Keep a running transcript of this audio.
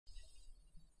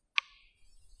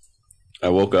I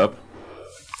woke up,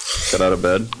 got out of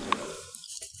bed,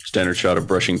 standard shot of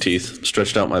brushing teeth,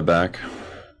 stretched out my back,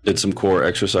 did some core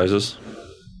exercises,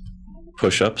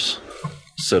 push-ups,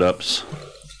 sit-ups,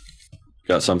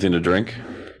 got something to drink,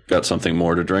 got something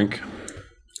more to drink,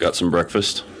 got some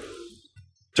breakfast,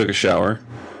 took a shower,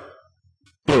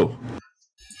 whoa,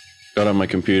 got on my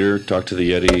computer, talked to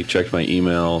the Yeti, checked my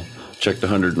email, checked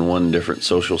 101 different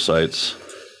social sites,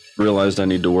 realized I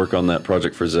need to work on that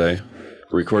project for Zay,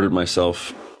 recorded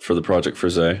myself for the project for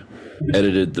Zay,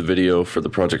 edited the video for the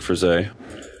project for Zay,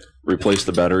 replaced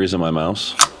the batteries in my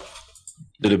mouse,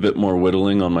 did a bit more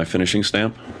whittling on my finishing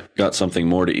stamp, got something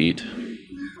more to eat,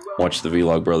 watched the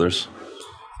Vlog Brothers,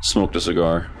 smoked a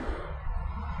cigar.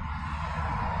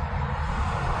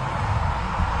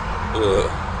 Ugh.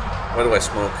 Why do I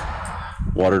smoke?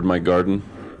 Watered my garden.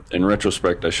 In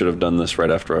retrospect, I should have done this right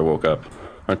after I woke up.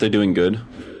 Aren't they doing good?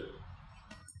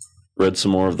 Read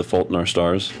some more of The Fault in Our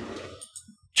Stars.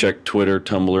 Checked Twitter,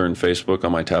 Tumblr, and Facebook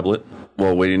on my tablet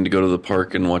while waiting to go to the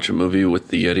park and watch a movie with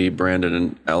the Yeti, Brandon,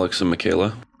 and Alex and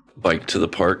Michaela. Biked to the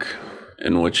park,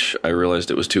 in which I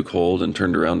realized it was too cold and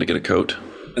turned around to get a coat.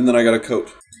 And then I got a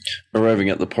coat. Arriving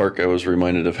at the park, I was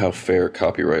reminded of how fair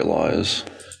copyright law is.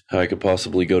 How I could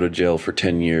possibly go to jail for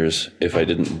 10 years if I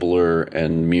didn't blur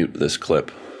and mute this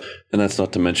clip. And that's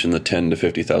not to mention the $10,000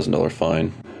 to $50,000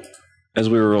 fine. As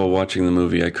we were all watching the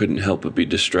movie, I couldn't help but be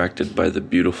distracted by the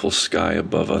beautiful sky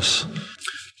above us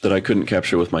that I couldn't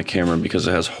capture with my camera because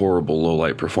it has horrible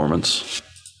low-light performance.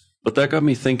 But that got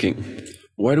me thinking,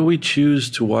 why do we choose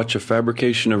to watch a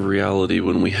fabrication of reality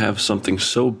when we have something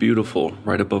so beautiful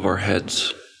right above our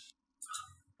heads?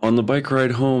 On the bike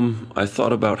ride home, I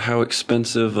thought about how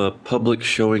expensive a public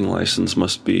showing license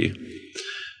must be,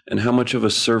 and how much of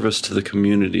a service to the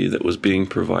community that was being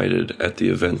provided at the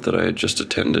event that I had just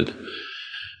attended,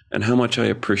 and how much I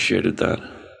appreciated that.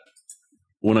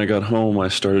 When I got home, I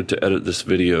started to edit this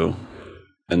video,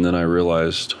 and then I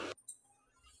realized,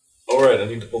 alright, I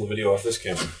need to pull the video off this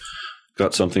camera.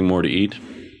 Got something more to eat,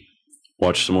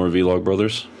 watched some more Vlog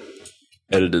Brothers,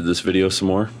 edited this video some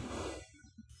more,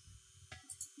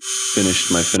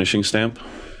 finished my finishing stamp.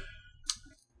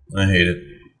 I hate it.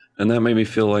 And that made me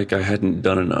feel like I hadn't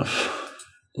done enough.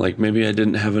 Like maybe I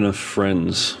didn't have enough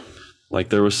friends. Like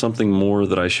there was something more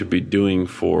that I should be doing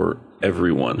for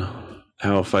everyone.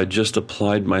 How if I just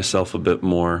applied myself a bit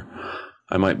more,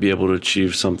 I might be able to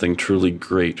achieve something truly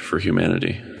great for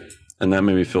humanity. And that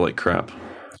made me feel like crap.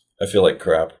 I feel like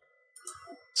crap.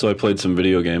 So I played some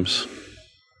video games.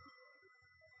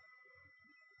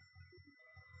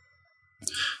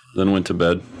 Then went to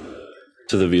bed,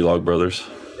 to the Vlog Brothers.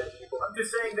 I'm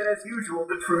just saying that as usual,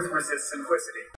 the truth resists simplicity.